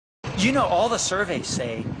You know, all the surveys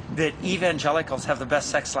say that evangelicals have the best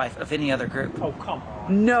sex life of any other group. Oh, come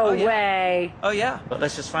on. No Oh, yeah. way. Oh, yeah. But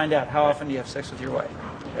let's just find out. How often do you have sex with your wife?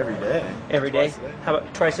 Every day. Every day? Twice a day. How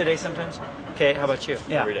about twice a day sometimes? Okay, how about you?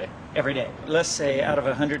 Yeah. Every day. Every day. Let's say out of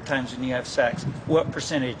 100 times when you have sex, what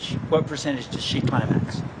percentage does she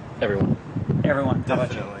climax? Everyone. Everyone. How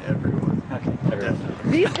about you? Definitely everyone. Okay.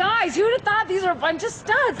 Everyone. These guys, who'd have thought these are a bunch of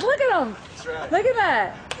studs? Look at them. That's right. Look at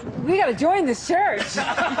that. We got to join this church.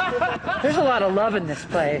 There's a lot of love in this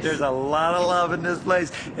place. There's a lot of love in this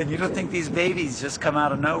place, and you don't think these babies just come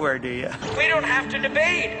out of nowhere, do you? We don't have to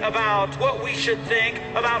debate about what we should think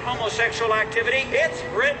about homosexual activity. It's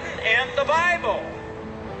written in the Bible.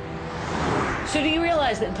 So do you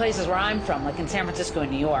realize that in places where I'm from, like in San Francisco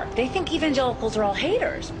and New York, they think evangelicals are all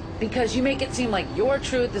haters because you make it seem like your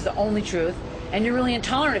truth is the only truth and you're really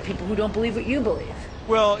intolerant of people who don't believe what you believe.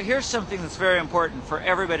 Well, here's something that's very important for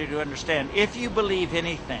everybody to understand. If you believe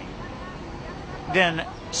anything, then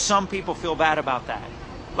some people feel bad about that.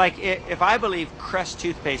 Like if I believe Crest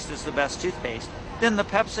toothpaste is the best toothpaste, then the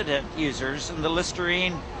Pepsodent users and the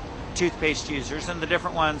Listerine toothpaste users and the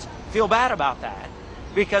different ones feel bad about that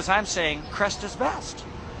because I'm saying Crest is best.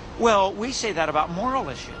 Well, we say that about moral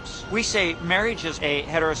issues. We say marriage is a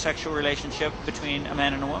heterosexual relationship between a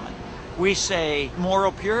man and a woman. We say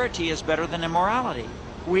moral purity is better than immorality.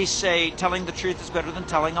 We say telling the truth is better than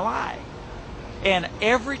telling a lie. And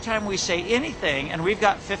every time we say anything, and we've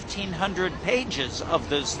got 1,500 pages of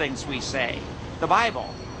those things we say, the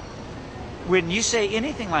Bible, when you say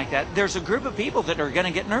anything like that, there's a group of people that are going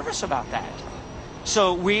to get nervous about that.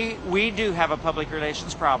 So we do have a public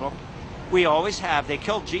relations problem. We always have. They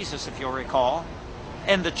killed Jesus, if you'll recall.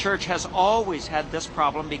 And the church has always had this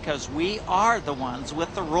problem because we are the ones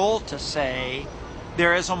with the role to say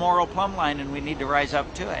there is a moral plumb line and we need to rise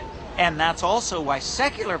up to it. And that's also why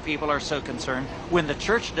secular people are so concerned when the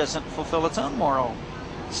church doesn't fulfill its own moral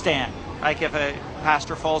stand. Like if a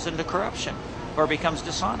pastor falls into corruption or becomes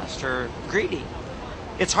dishonest or greedy.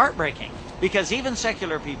 It's heartbreaking because even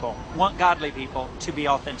secular people want godly people to be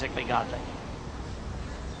authentically godly.